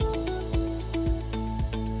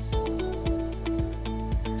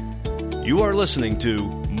You are listening to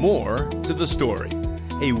More to the Story,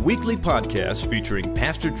 a weekly podcast featuring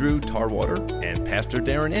Pastor Drew Tarwater and Pastor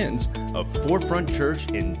Darren Enns of Forefront Church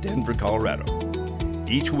in Denver, Colorado.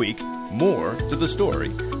 Each week, More to the Story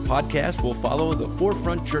podcast will follow the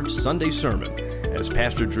Forefront Church Sunday sermon as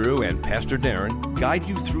Pastor Drew and Pastor Darren guide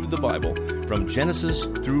you through the Bible from Genesis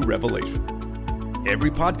through Revelation.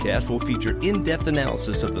 Every podcast will feature in-depth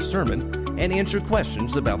analysis of the sermon and answer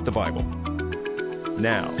questions about the Bible.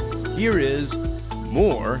 Now, here is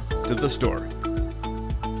More to the Story.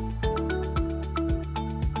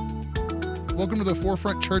 Welcome to the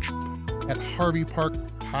Forefront Church at Harvey Park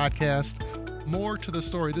podcast. More to the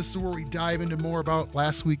Story. This is where we dive into more about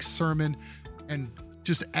last week's sermon and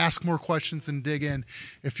just ask more questions and dig in.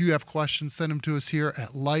 If you have questions, send them to us here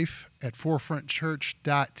at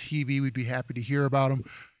life@forefrontchurch.tv. We'd be happy to hear about them,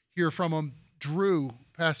 hear from them. Drew,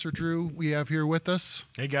 Pastor Drew, we have here with us.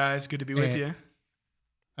 Hey guys, good to be with you.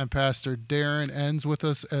 And Pastor Darren Enns with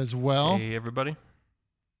us as well. Hey everybody.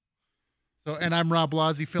 And I'm Rob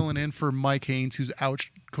Blasi filling in for Mike Haynes, who's out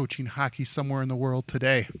coaching hockey somewhere in the world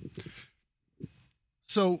today.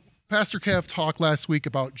 So Pastor Kev talked last week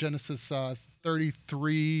about Genesis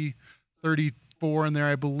 33, 34 in there,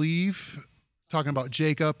 I believe, talking about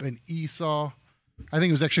Jacob and Esau. I think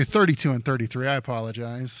it was actually 32 and 33. I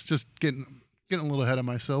apologize. Just getting a little ahead of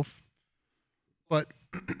myself. But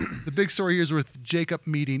the big story here is with Jacob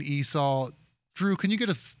meeting Esau. Drew, can you get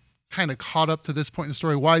us kind of caught up to this point in the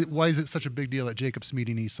story? Why is it such a big deal that Jacob's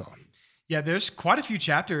meeting Esau? Yeah, there's quite a few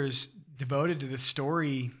chapters devoted to this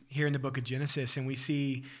story here in the book of Genesis. And we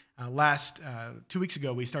see 2 weeks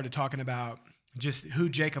ago, we started talking about just who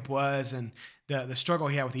Jacob was and the struggle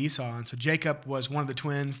he had with Esau. And so Jacob was one of the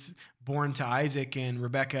twins born to Isaac and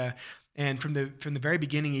Rebekah. And from the very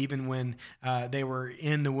beginning, even when they were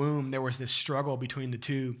in the womb, there was this struggle between the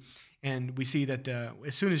two. And we see that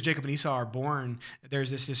as soon as Jacob and Esau are born,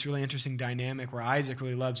 there's this really interesting dynamic where Isaac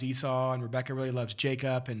really loves Esau and Rebekah really loves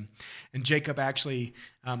Jacob. And Jacob actually,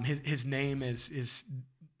 his name is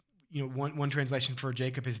one translation for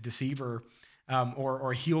Jacob is deceiver.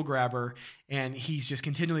 Or heel grabber, and he's just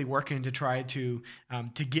continually working to try to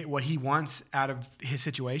get what he wants out of his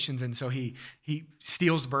situations. And so he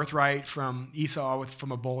steals the birthright from Esau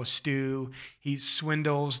from a bowl of stew. He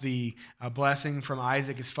swindles the blessing from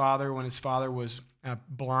Isaac, his father, when his father was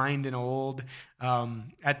blind and old,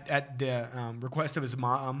 at the request of his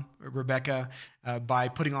mom, Rebekah, by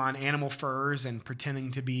putting on animal furs and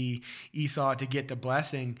pretending to be Esau to get the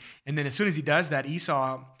blessing. And then as soon as he does that,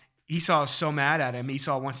 Esau is so mad at him.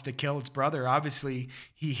 Esau wants to kill his brother. Obviously,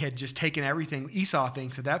 he had just taken everything, Esau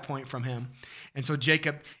thinks, at that point from him. And so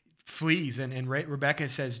Jacob flees, and Rebekah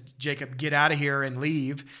says, Jacob, get out of here and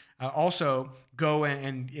leave. Also, go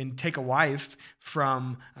and take a wife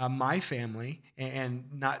from my family and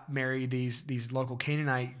not marry these local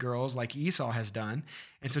Canaanite girls like Esau has done.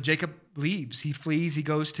 And so Jacob leaves. He flees. He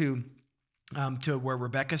goes to where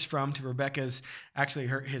Rebekah's from, to Rebekah's, actually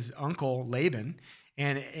his uncle Laban.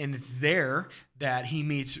 And it's there that he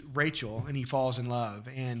meets Rachel and he falls in love.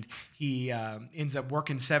 And he ends up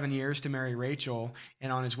working 7 years to marry Rachel.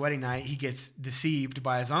 And on his wedding night, he gets deceived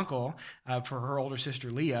by his uncle for her older sister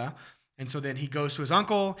Leah. And so then he goes to his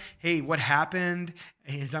uncle, hey, what happened?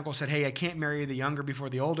 And his uncle said, hey, I can't marry the younger before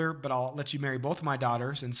the older, but I'll let you marry both of my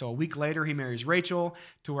daughters. And so a week later, he marries Rachel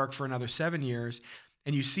to work for another 7 years.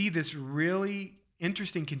 And you see this really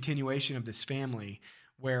interesting continuation of this family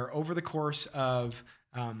where over the course of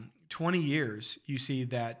 20 years, you see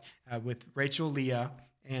that with Rachel, Leah,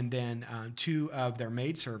 and then two of their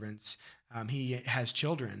maidservants, he has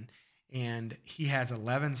children, and he has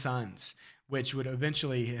 11 sons, which would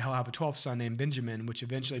eventually, he'll have a 12th son named Benjamin, which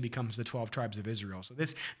eventually becomes the 12 tribes of Israel. So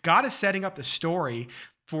God is setting up the story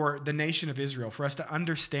for the nation of Israel, for us to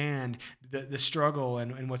understand the struggle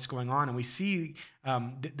and what's going on. And we see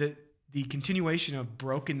the continuation of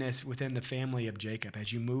brokenness within the family of Jacob.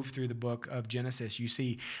 As you move through the book of Genesis, you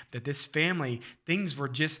see that this family, things were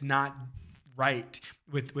just not right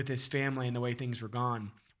with this family and the way things were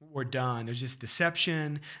done. There's just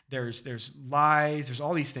deception, there's lies, there's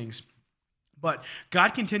all these things. But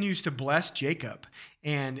God continues to bless Jacob,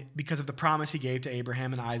 and because of the promise he gave to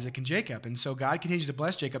Abraham and Isaac and Jacob. And so God continues to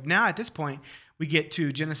bless Jacob. Now at this point, we get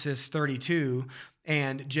to Genesis 32,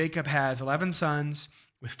 and Jacob has 11 sons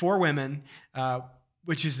with 4 women,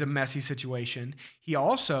 which is the messy situation. He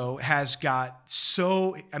also has got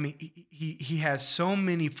he has so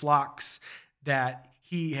many flocks that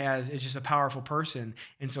is just a powerful person.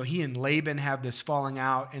 And so he and Laban have this falling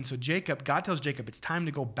out. And so God tells Jacob, it's time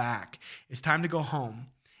to go back. It's time to go home.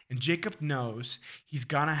 And Jacob knows he's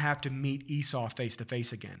going to have to meet Esau face to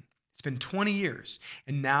face again. It's been 20 years.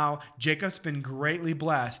 And now Jacob's been greatly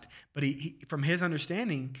blessed, but he from his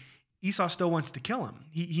understanding, Esau still wants to kill him.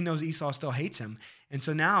 He knows Esau still hates him. And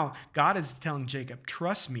so now God is telling Jacob,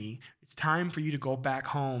 trust me, it's time for you to go back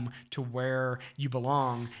home to where you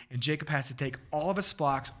belong. And Jacob has to take all of his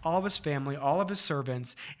flocks, all of his family, all of his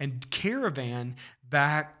servants, and caravan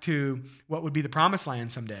back to what would be the promised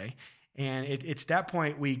land someday. And it's that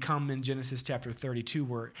point we come in Genesis chapter 32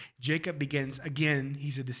 where Jacob begins, again,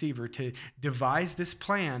 he's a deceiver, to devise this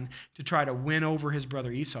plan to try to win over his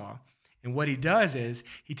brother Esau. And what he does is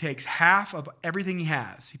he takes half of everything he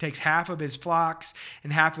has. He takes half of his flocks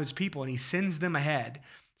and half of his people, and he sends them ahead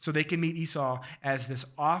so they can meet Esau as this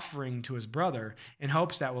offering to his brother in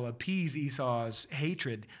hopes that will appease Esau's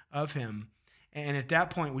hatred of him. And at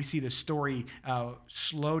that point, we see the story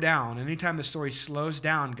slow down. Anytime the story slows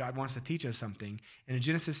down, God wants to teach us something. And in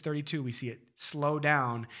Genesis 32, we see it slow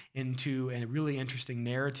down into a really interesting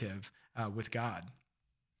narrative with God.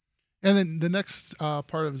 And then the next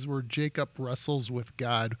part of it is where Jacob wrestles with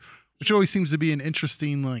God, which always seems to be an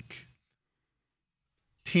interesting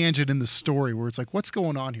tangent in the story where it's like, what's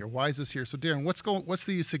going on here? Why is this here? So Darren, what's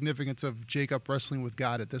the significance of Jacob wrestling with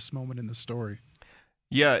God at this moment in the story?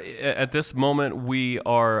 Yeah, at this moment, we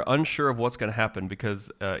are unsure of what's going to happen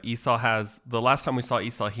because Esau has, the last time we saw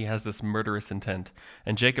Esau, he has this murderous intent.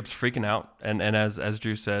 And Jacob's freaking out. And as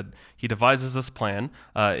Drew said, he devises this plan.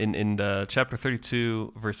 In chapter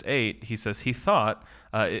 32, verse 8, he says he thought,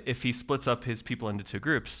 if he splits up his people into two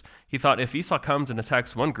groups, he thought if Esau comes and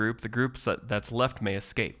attacks one group, the groups that's left may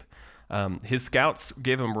escape. His scouts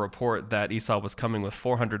gave him a report that Esau was coming with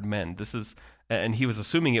 400 men. And he was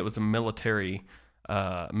assuming it was a military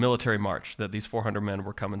march, that these 400 men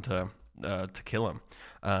were coming to kill him,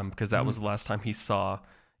 because that was the last time he saw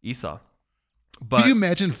Esau. But can you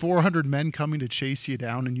imagine 400 men coming to chase you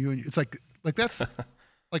down, and it's like that's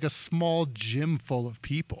like a small gym full of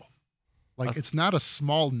people. It's not a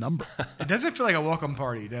small number. It doesn't feel like a welcome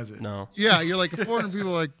party, does it? No. Yeah, you're like 400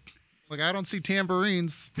 people. Like I don't see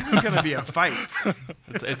tambourines. This is gonna be a fight.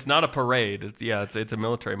 It's not a parade. It's a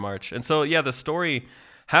military march, and so the story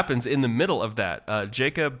happens in the middle of that.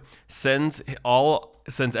 Jacob sends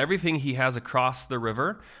everything he has across the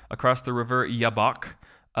river Yabok,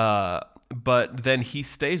 but then he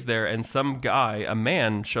stays there, and a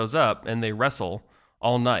man shows up, and they wrestle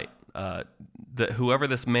all night. Whoever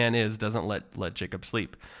this man is doesn't let Jacob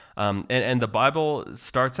sleep. And the Bible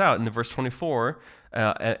starts out in verse 24,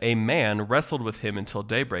 a man wrestled with him until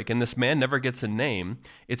daybreak. And this man never gets a name.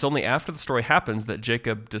 It's only after the story happens that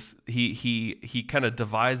Jacob, he kind of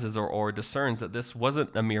devises or discerns that this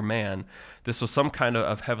wasn't a mere man. This was some kind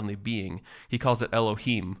of heavenly being. He calls it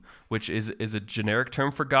Elohim, which is a generic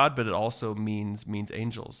term for God, but it also means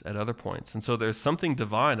angels at other points. And so there's something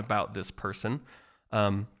divine about this person.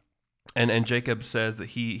 And Jacob says that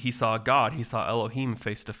he saw God, he saw Elohim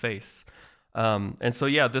face to face. And so,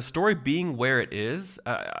 the story being where it is,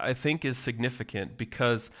 I think is significant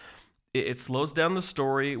because it slows down the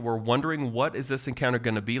story. We're wondering, what is this encounter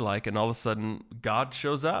going to be like? And all of a sudden, God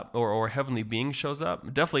shows up, or a heavenly being shows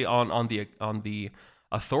up, definitely on the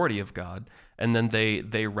authority of God. And then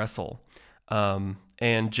they wrestle.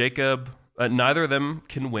 And Jacob, neither of them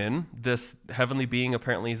can win. This heavenly being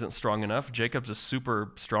apparently isn't strong enough. Jacob's a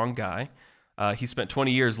super strong guy. He spent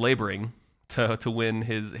 20 years laboring to win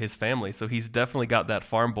his family, so he's definitely got that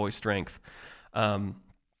farm boy strength. And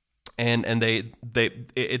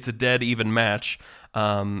it's a dead even match.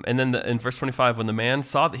 And then in verse 25, when the man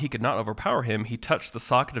saw that he could not overpower him, he touched the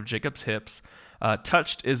socket of Jacob's hips.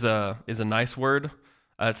 Touched is a nice word.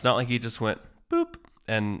 It's not like he just went boop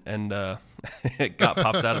and it got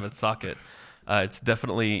popped out of its socket. It's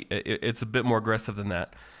definitely it's a bit more aggressive than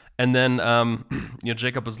that. And then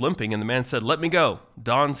Jacob was limping, and the man said, "Let me go.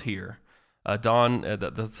 Dawn's here.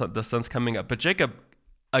 The sun's coming up." But Jacob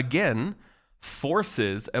again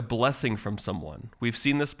forces a blessing from someone. We've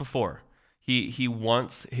seen this before. He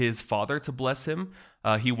wants his father to bless him.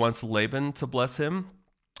 He wants Laban to bless him,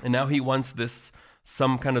 and now he wants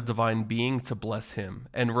some kind of divine being to bless him.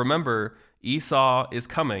 And remember, Esau is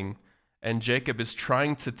coming, and Jacob is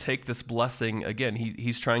trying to take this blessing again.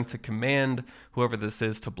 He's trying to command whoever this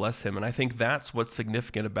is to bless him, and I think that's what's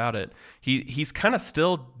significant about it. He's kind of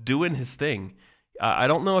still doing his thing. I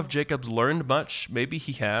don't know if Jacob's learned much. Maybe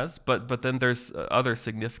he has, but then there's other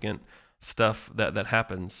significant stuff that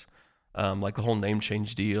happens, like the whole name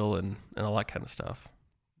change deal and all that kind of stuff.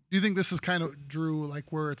 Do you think this is kind of, Drew,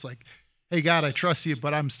 like where it's like, hey, God, I trust you,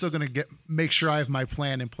 but I'm still going to make sure I have my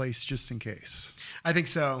plan in place just in case? I think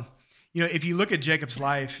so. if you look at Jacob's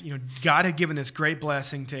life, God had given this great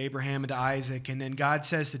blessing to Abraham and to Isaac. And then God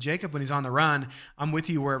says to Jacob when he's on the run, I'm with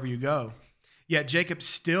you wherever you go. Yet Jacob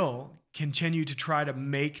still continued to try to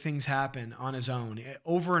make things happen on his own.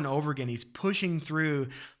 Over and over again, he's pushing through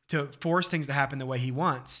to force things to happen the way he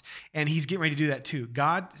wants. And he's getting ready to do that too.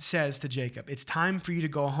 God says to Jacob, it's time for you to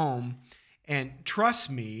go home and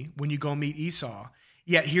trust me when you go meet Esau.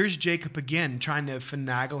 Yet here's Jacob again trying to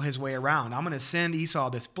finagle his way around. I'm going to send Esau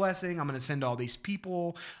this blessing. I'm going to send all these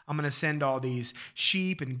people. I'm going to send all these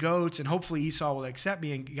sheep and goats, and hopefully Esau will accept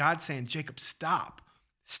me. And God's saying, Jacob, stop.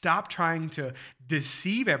 Stop trying to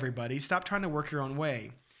deceive everybody. Stop trying to work your own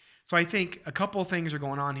way. So I think a couple of things are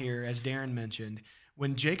going on here, as Darren mentioned.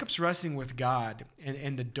 When Jacob's wrestling with God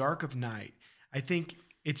in the dark of night, I think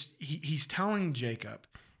he's telling Jacob,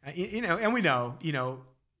 and we know,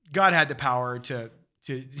 God had the power to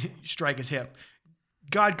strike his hip.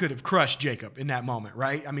 God could have crushed Jacob in that moment,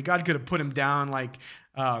 right? I mean, God could have put him down like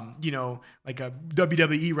a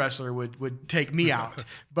WWE wrestler would take me out.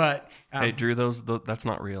 But hey, Drew, that's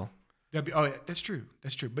not real. Yeah, that's true.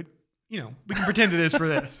 That's true. But we can pretend it is for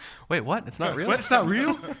this. Wait, what? It's not real? What? It's not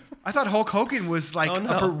real? I thought Hulk Hogan was like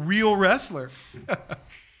a real wrestler.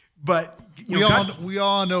 But we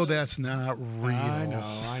all know that's not real. I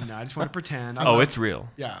know. I just want to pretend. It's real.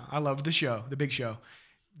 Yeah, I love the show, the big show.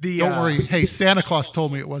 Don't worry. Hey, Santa Claus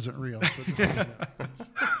told me it wasn't real.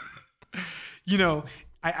 So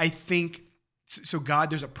I think so. God,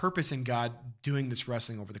 there's a purpose in God doing this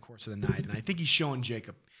wrestling over the course of the night, and I think He's showing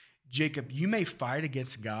Jacob, you may fight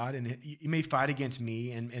against God, and you may fight against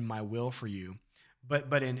me and my will for you,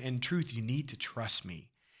 but in truth, you need to trust me.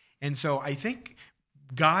 And so I think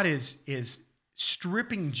God is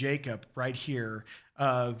stripping Jacob right here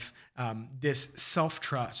of this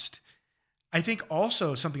self-trust. I think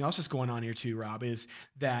also something else that's going on here too, Rob, is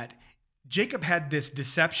that Jacob had this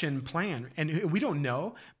deception plan, and we don't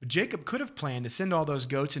know, but Jacob could have planned to send all those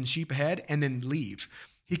goats and sheep ahead and then leave.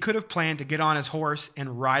 He could have planned to get on his horse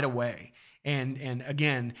and ride away and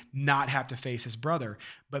again, not have to face his brother.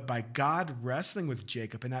 But by God wrestling with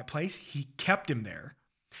Jacob in that place, He kept him there.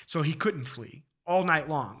 So he couldn't flee all night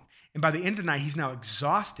long. And by the end of the night, he's now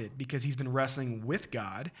exhausted because he's been wrestling with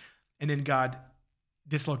God, and then God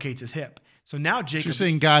dislocates his hip. So now Jacob... So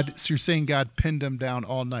you're saying God pinned him down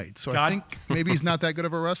all night. So I think maybe he's not that good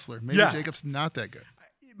of a wrestler. Maybe Jacob's not that good.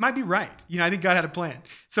 It might be right. I think God had a plan.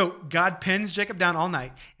 So God pins Jacob down all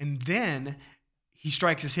night, and then he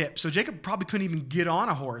strikes his hip. So Jacob probably couldn't even get on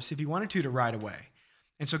a horse if he wanted to ride away.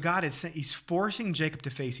 And so he's forcing Jacob to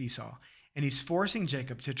face Esau. And he's forcing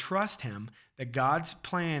Jacob to trust him that God's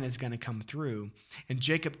plan is going to come through. And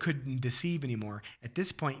Jacob couldn't deceive anymore. At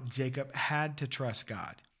this point, Jacob had to trust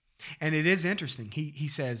God. And it is interesting. He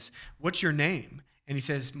says, what's your name? And he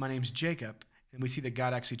says, my name's Jacob. And we see that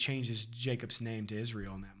God actually changes Jacob's name to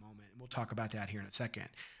Israel in that moment. And we'll talk about that here in a second.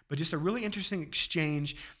 But just a really interesting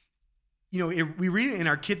exchange. We read it in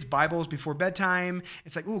our kids' Bibles before bedtime.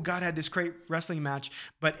 It's like, oh, God had this great wrestling match.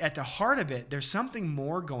 But at the heart of it, there's something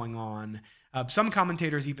more going on. Some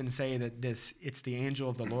commentators even say that it's the angel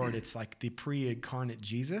of the Lord. It's like the pre-incarnate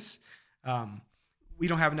Jesus. We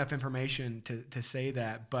don't have enough information to say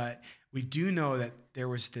that, but we do know that there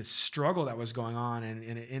was this struggle that was going on, and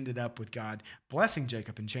it ended up with God blessing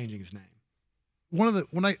Jacob and changing his name.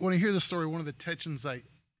 When I hear the story, one of the tensions I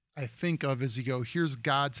think of is here's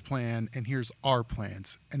God's plan and here's our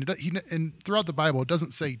plans. And throughout the Bible, it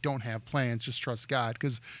doesn't say don't have plans, just trust God.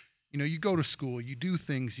 Because, you go to school, you do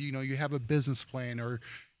things, you have a business plan or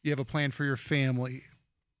you have a plan for your family.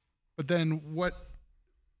 But then what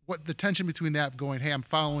the tension between that going, hey, I'm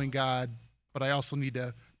following God, but I also need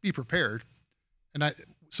to be prepared.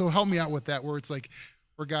 So help me out with that, where it's like,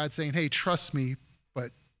 where God's saying, hey, trust me.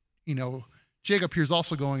 But, Jacob here's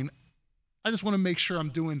also going, I just want to make sure I'm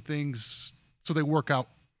doing things so they work out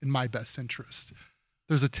in my best interest.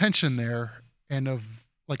 There's a tension there, and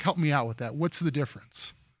help me out with that. What's the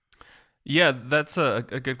difference? Yeah, that's a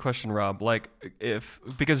good question, Rob.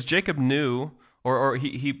 Because Jacob knew, or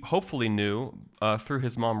he hopefully knew through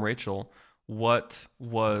his mom Rachel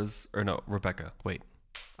Rebecca. Wait,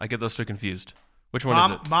 I get those two confused. Which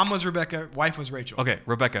one is it? Mom was Rebecca, wife was Rachel. Okay,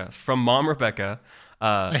 Rebecca. From Mom Rebecca.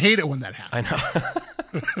 I hate it when that happens. I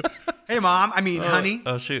know. Hey, Mom. Honey.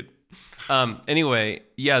 Oh, shoot. Anyway,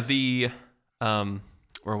 yeah,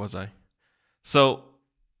 where was I? So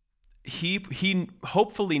he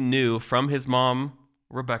hopefully knew from his mom,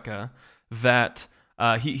 Rebecca, that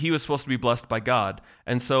he was supposed to be blessed by God.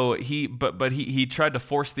 And so he tried to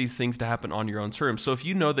force these things to happen on your own terms. So if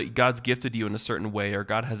you know that God's gifted you in a certain way, or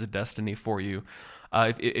God has a destiny for you,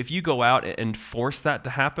 if you go out and force that to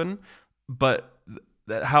happen, but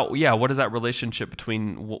what is that relationship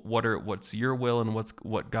between what's your will and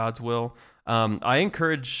what God's will? I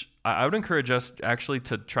would encourage us actually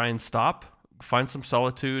to try and stop, find some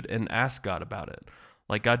solitude, and ask God about it.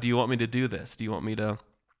 Like, God, do you want me to do this? Do you want me to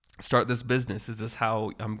start this business? Is this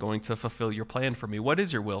how I'm going to fulfill your plan for me? What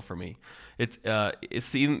is your will for me? It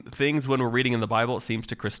seems things when we're reading in the Bible, it seems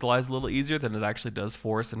to crystallize a little easier than it actually does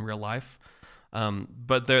for us in real life.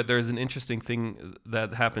 But there's an interesting thing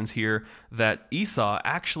that happens here, that Esau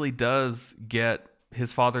actually does get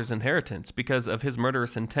his father's inheritance. Because of his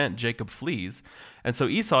murderous intent, Jacob flees. And so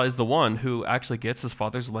Esau is the one who actually gets his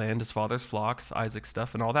father's land, his father's flocks, Isaac's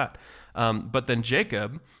stuff, and all that. But then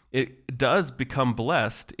Jacob, it does become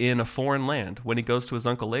blessed in a foreign land. When he goes to his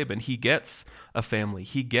uncle Laban, he gets a family,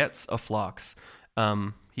 he gets a flocks,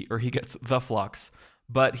 he gets the flocks.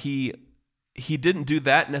 But he didn't do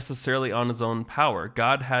that necessarily on his own power.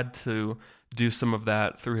 God had to do some of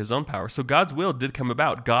that through his own power. So God's will did come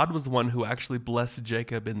about. God was the one who actually blessed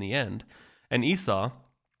Jacob in the end. And Esau,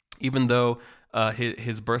 even though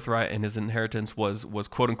his birthright and his inheritance was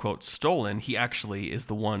quote unquote stolen, he actually is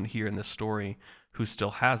the one here in this story who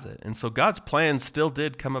still has it. And so God's plan still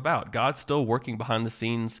did come about. God's still working behind the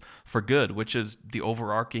scenes for good, which is the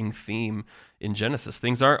overarching theme in Genesis.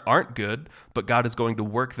 Things aren't good, but God is going to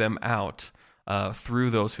work them out through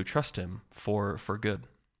those who trust him for good.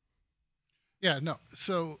 Yeah, no.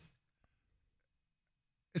 So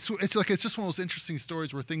it's just one of those interesting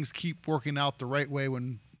stories where things keep working out the right way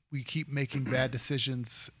when we keep making bad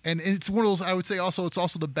decisions. And it's one of those, I would say also, it's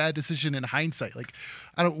also the bad decision in hindsight. Like,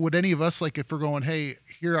 would any of us, like, if we're going, hey,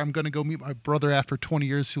 here, I'm going to go meet my brother after 20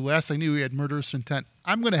 years who last I knew he had murderous intent,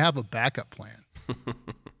 I'm going to have a backup plan.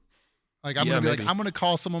 Like, I'm going to be maybe. I'm going to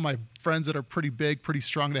call some of my friends that are pretty big, pretty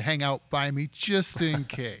strong to hang out by me just in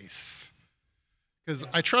case. Because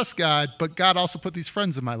I trust God, but God also put these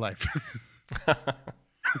friends in my life.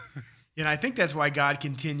 And I think that's why God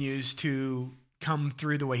continues to come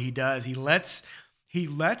through the way he does. He lets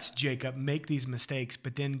Jacob make these mistakes,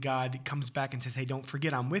 but then God comes back and says, hey, don't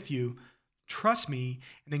forget I'm with you. Trust me.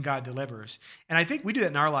 And then God delivers. And I think we do that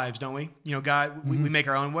in our lives, don't we? You know, God, we make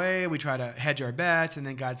our own way. We try to hedge our bets. And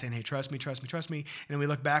then God's saying, hey, trust me, trust me, trust me. And then we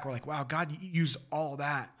look back, we're like, wow, God used all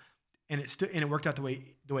that. And it worked out the way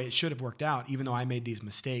it should have worked out, even though I made these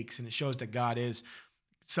mistakes. And it shows that God is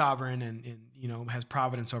sovereign and you know, has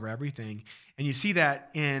providence over everything. And you see that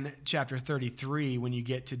in chapter 33 when you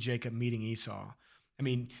get to Jacob meeting Esau. I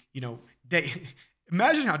mean, you know,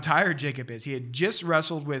 imagine how tired Jacob is. He had just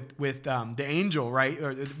wrestled with the angel, right,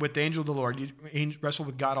 or with the angel of the Lord. He wrestled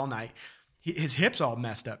with God all night. His hip's all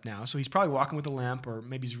messed up now, so he's probably walking with a limp, or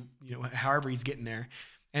maybe he's, you know, however he's getting there.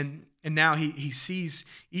 And now he sees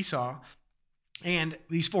Esau and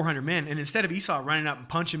these 400 men. And instead of Esau running up and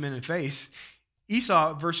punch him in the face,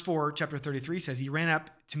 Esau, verse 4, chapter 33 says, he ran up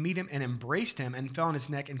to meet him and embraced him and fell on his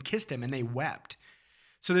neck and kissed him, and they wept.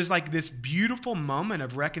 So there's like this beautiful moment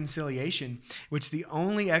of reconciliation, which the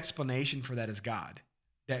only explanation for that is God.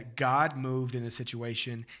 That God moved in the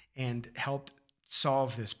situation and helped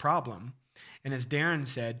solve this problem. And as Darren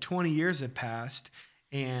said, 20 years had passed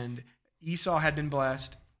and Esau had been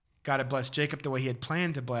blessed. God had blessed Jacob the way he had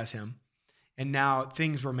planned to bless him. And now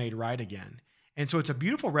things were made right again. And so it's a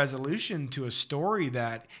beautiful resolution to a story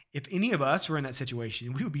that if any of us were in that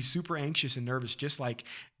situation, we would be super anxious and nervous, just like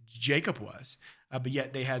Jacob was. But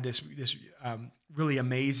yet they had this really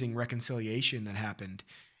amazing reconciliation that happened.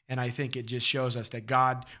 And I think it just shows us that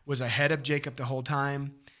God was ahead of Jacob the whole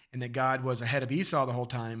time, and that God was ahead of Esau the whole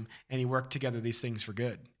time, and he worked together these things for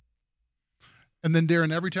good. And then,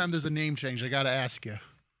 Darren, every time there's a name change, I got to ask you,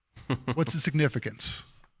 what's the significance?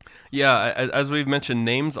 Yeah, as we've mentioned,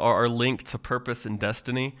 names are linked to purpose and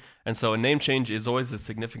destiny. And so a name change is always a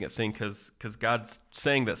significant thing because God's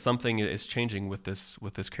saying that something is changing with this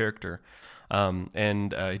character. He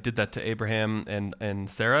did that to Abraham and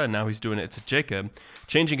Sarah, and now he's doing it to Jacob,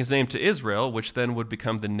 changing his name to Israel, which then would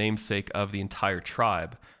become the namesake of the entire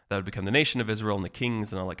tribe. That would become the nation of Israel and the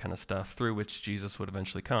kings and all that kind of stuff, through which Jesus would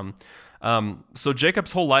eventually come. So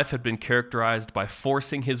Jacob's whole life had been characterized by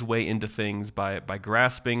forcing his way into things, by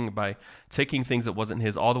grasping, by taking things that wasn't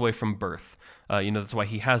his, all the way from birth. That's why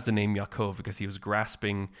he has the name Yaakov, because he was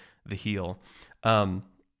grasping the heel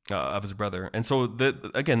of his brother. And so,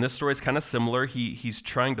 again, this story is kind of similar. He's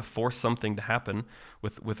trying to force something to happen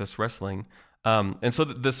with this wrestling. And so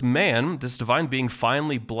this man, this divine being,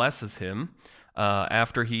 finally blesses him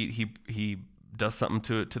after he does something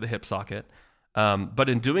to the hip socket. But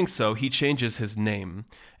in doing so, he changes his name.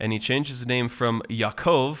 And he changes his name from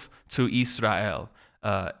Yaakov to Israel.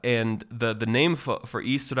 And the name for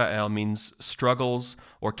Israel means struggles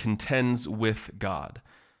or contends with God.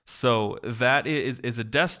 So that is a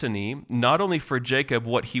destiny, not only for Jacob,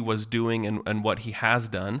 what he was doing and what he has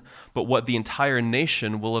done, but what the entire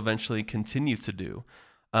nation will eventually continue to do.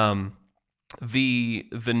 The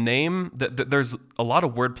name, there's a lot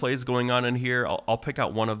of word plays going on in here. I'll pick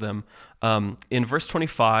out one of them. In verse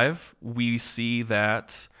 25, we see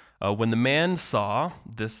that when the man saw,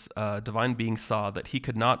 this divine being saw that he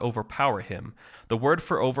could not overpower him. The word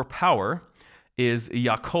for overpower is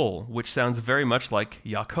Yakol, which sounds very much like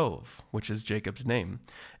Yaakov, which is Jacob's name.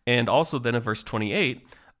 And also then in verse 28,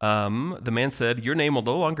 the man said, your name will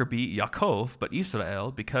no longer be Yaakov, but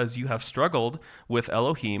Israel, because you have struggled with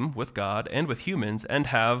Elohim, with God, and with humans, and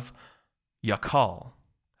have Yakal,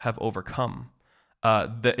 have overcome.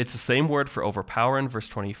 It's the same word for overpower in verse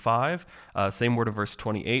 25, same word in verse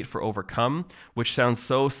 28 for overcome, which sounds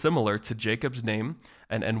so similar to Jacob's name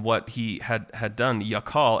and what he had done,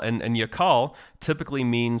 Yakal. And Yakal typically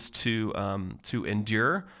means to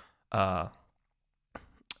endure. That's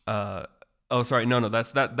the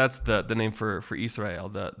name for Israel,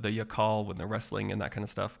 the Yakal when they're wrestling and that kind of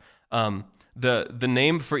stuff. The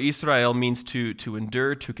name for Israel means to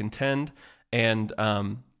endure, to contend, and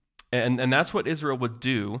that's what Israel would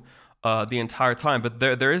do the entire time. But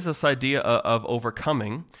there is this idea of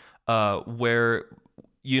overcoming, where,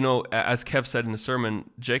 as Kev said in the sermon,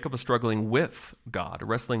 Jacob was struggling with God,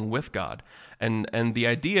 wrestling with God, and the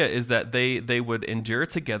idea is that they would endure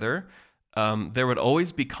together. There would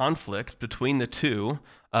always be conflict between the two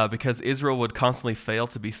because Israel would constantly fail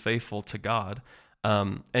to be faithful to God,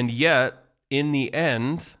 and yet in the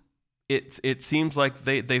end, it seems like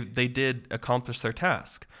they did accomplish their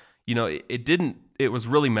task. It was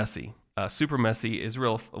really messy, super messy.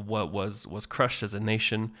 Israel was crushed as a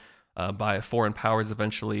nation by foreign powers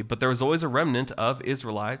eventually, but there was always a remnant of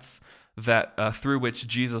Israelites that through which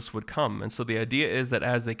Jesus would come. And so the idea is that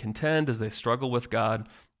as they contend, as they struggle with God,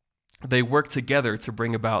 they work together to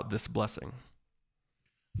bring about this blessing.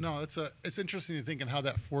 No, it's interesting to think and how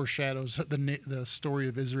that foreshadows the story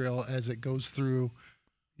of Israel as it goes through,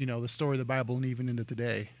 the story of the Bible and even into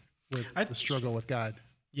today with the struggle with God.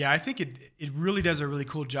 Yeah, I think it really does a really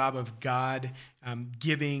cool job of God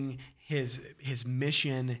giving his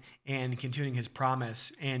mission and continuing his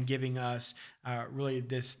promise and giving us really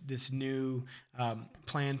this new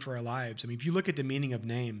plan for our lives. I mean, if you look at the meaning of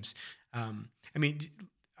names,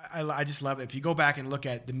 I just love it. If you go back and look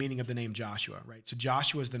at the meaning of the name Joshua, right? So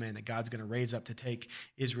Joshua is the man that God's going to raise up to take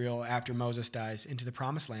Israel after Moses dies into the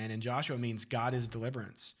promised land. And Joshua means God is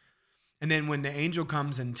deliverance. And then when the angel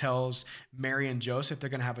comes and tells Mary and Joseph they're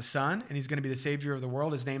going to have a son and he's going to be the savior of the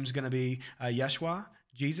world, his name's going to be Yeshua,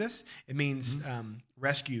 Jesus. It means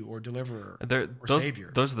rescue or deliverer or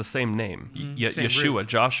savior. Those are the same name. Same Yeshua, root.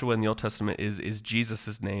 Joshua in the Old Testament is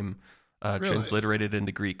Jesus' name Really? transliterated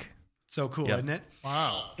into Greek. So cool, Yep. isn't it?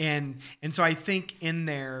 Wow. And so I think in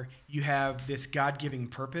there you have this God-giving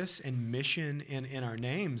purpose and mission in our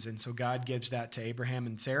names. And so God gives that to Abraham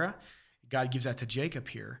and Sarah. God gives that to Jacob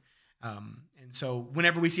here. And so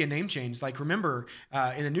whenever we see a name change, like remember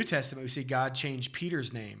in the New Testament, we see God change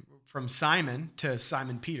Peter's name from Simon to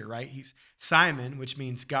Simon Peter, right? He's Simon, which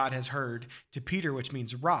means God has heard, to Peter, which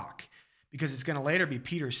means rock, because it's going to later be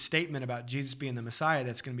Peter's statement about Jesus being the Messiah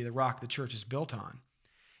that's going to be the rock the church is built on.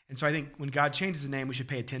 And so I think when God changes the name, we should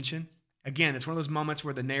pay attention. Again, it's one of those moments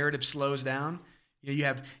where the narrative slows down. You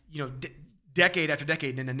have decade after decade,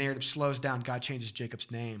 and then the narrative slows down. God changes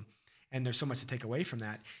Jacob's name, and there's so much to take away from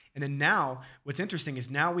that. And then now, what's interesting is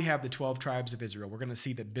now we have the 12 tribes of Israel. We're going to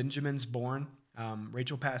see that Benjamin's born.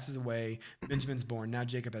 Rachel passes away. Benjamin's born. Now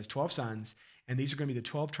Jacob has 12 sons, and these are going to be the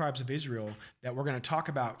 12 tribes of Israel that we're going to talk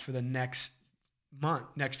about for the next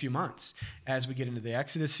few months as we get into the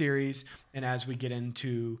Exodus series and as we get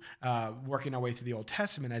into working our way through the Old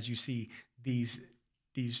Testament. As you see these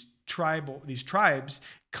tribes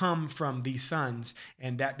come from these sons,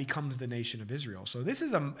 and that becomes the nation of Israel. So this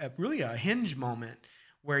is really a hinge moment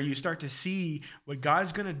where you start to see what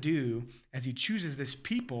God's going to do as he chooses this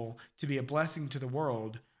people to be a blessing to the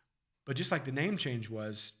world. But just like the name change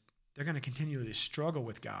was, they're going to continually struggle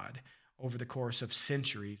with God over the course of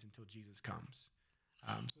centuries until Jesus comes.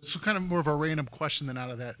 So kind of more of a random question than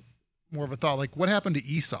out of that, more of a thought. Like, what happened to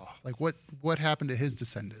Esau? Like, what happened to his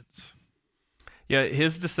descendants? Yeah,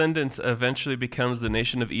 his descendants eventually becomes the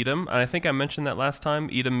nation of Edom. And I think I mentioned that last time.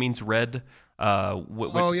 Edom means red,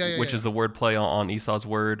 which is the word play on Esau's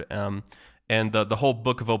word. And the whole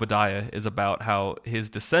book of Obadiah is about how his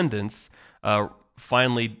descendants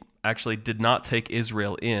finally actually did not take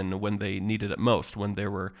Israel in when they needed it most, when they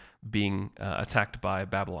were being attacked by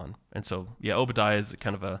Babylon. And so, yeah, Obadiah is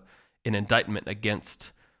kind of an indictment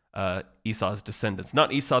against Esau's descendants.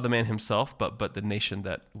 Not Esau the man himself, but the nation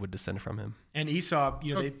that would descend from him. And Esau,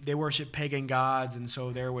 they worship pagan gods, and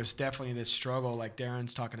so there was definitely this struggle, like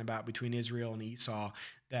Darren's talking about, between Israel and Esau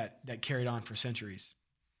that carried on for centuries.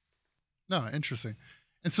 No, interesting.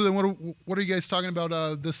 And so then what are you guys talking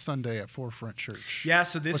about this Sunday at Forefront Church? Yeah,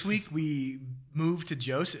 so this week we moved to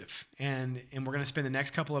Joseph, and we're going to spend the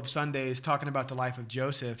next couple of Sundays talking about the life of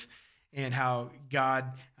Joseph and how God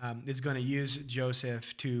is going to use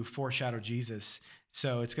Joseph to foreshadow Jesus.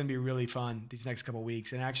 So it's going to be really fun these next couple of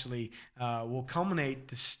weeks. And actually, we'll culminate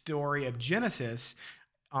the story of Genesis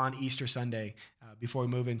on Easter Sunday before we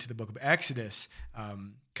move into the book of Exodus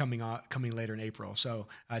coming later in April. So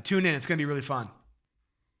tune in. It's going to be really fun.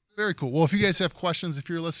 Very cool. Well, if you guys have questions, if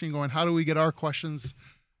you're listening going, how do we get our questions?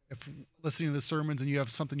 If listening to the sermons and you have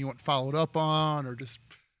something you want followed up on, or just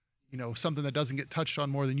something that doesn't get touched on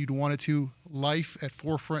more than you'd want it to,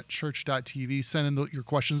 life@forefrontchurch.tv. Send in your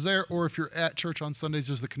questions there. Or if you're at church on Sundays,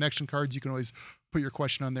 there's the connection cards. You can always put your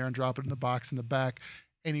question on there and drop it in the box in the back.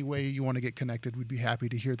 Any way you want to get connected, we'd be happy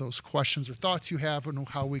to hear those questions or thoughts you have and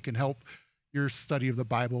how we can help your study of the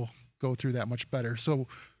Bible go through that much better. So,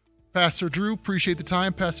 Pastor Drew, appreciate the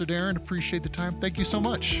time. Pastor Darren, appreciate the time. Thank you so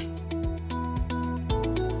much.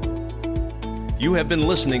 You have been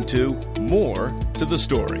listening to More to the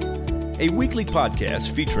Story, a weekly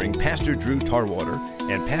podcast featuring Pastor Drew Tarwater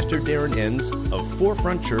and Pastor Darren Enns of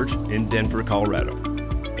Forefront Church in Denver, Colorado.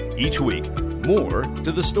 Each week, More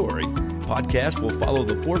to the Story podcast will follow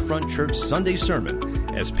the Forefront Church Sunday sermon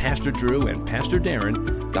as Pastor Drew and Pastor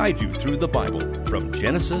Darren guide you through the Bible from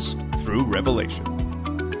Genesis through Revelation.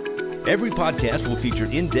 Every podcast will feature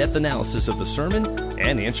in-depth analysis of the sermon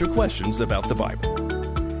and answer questions about the Bible.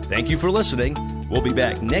 Thank you for listening. We'll be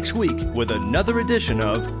back next week with another edition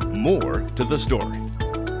of More to the Story.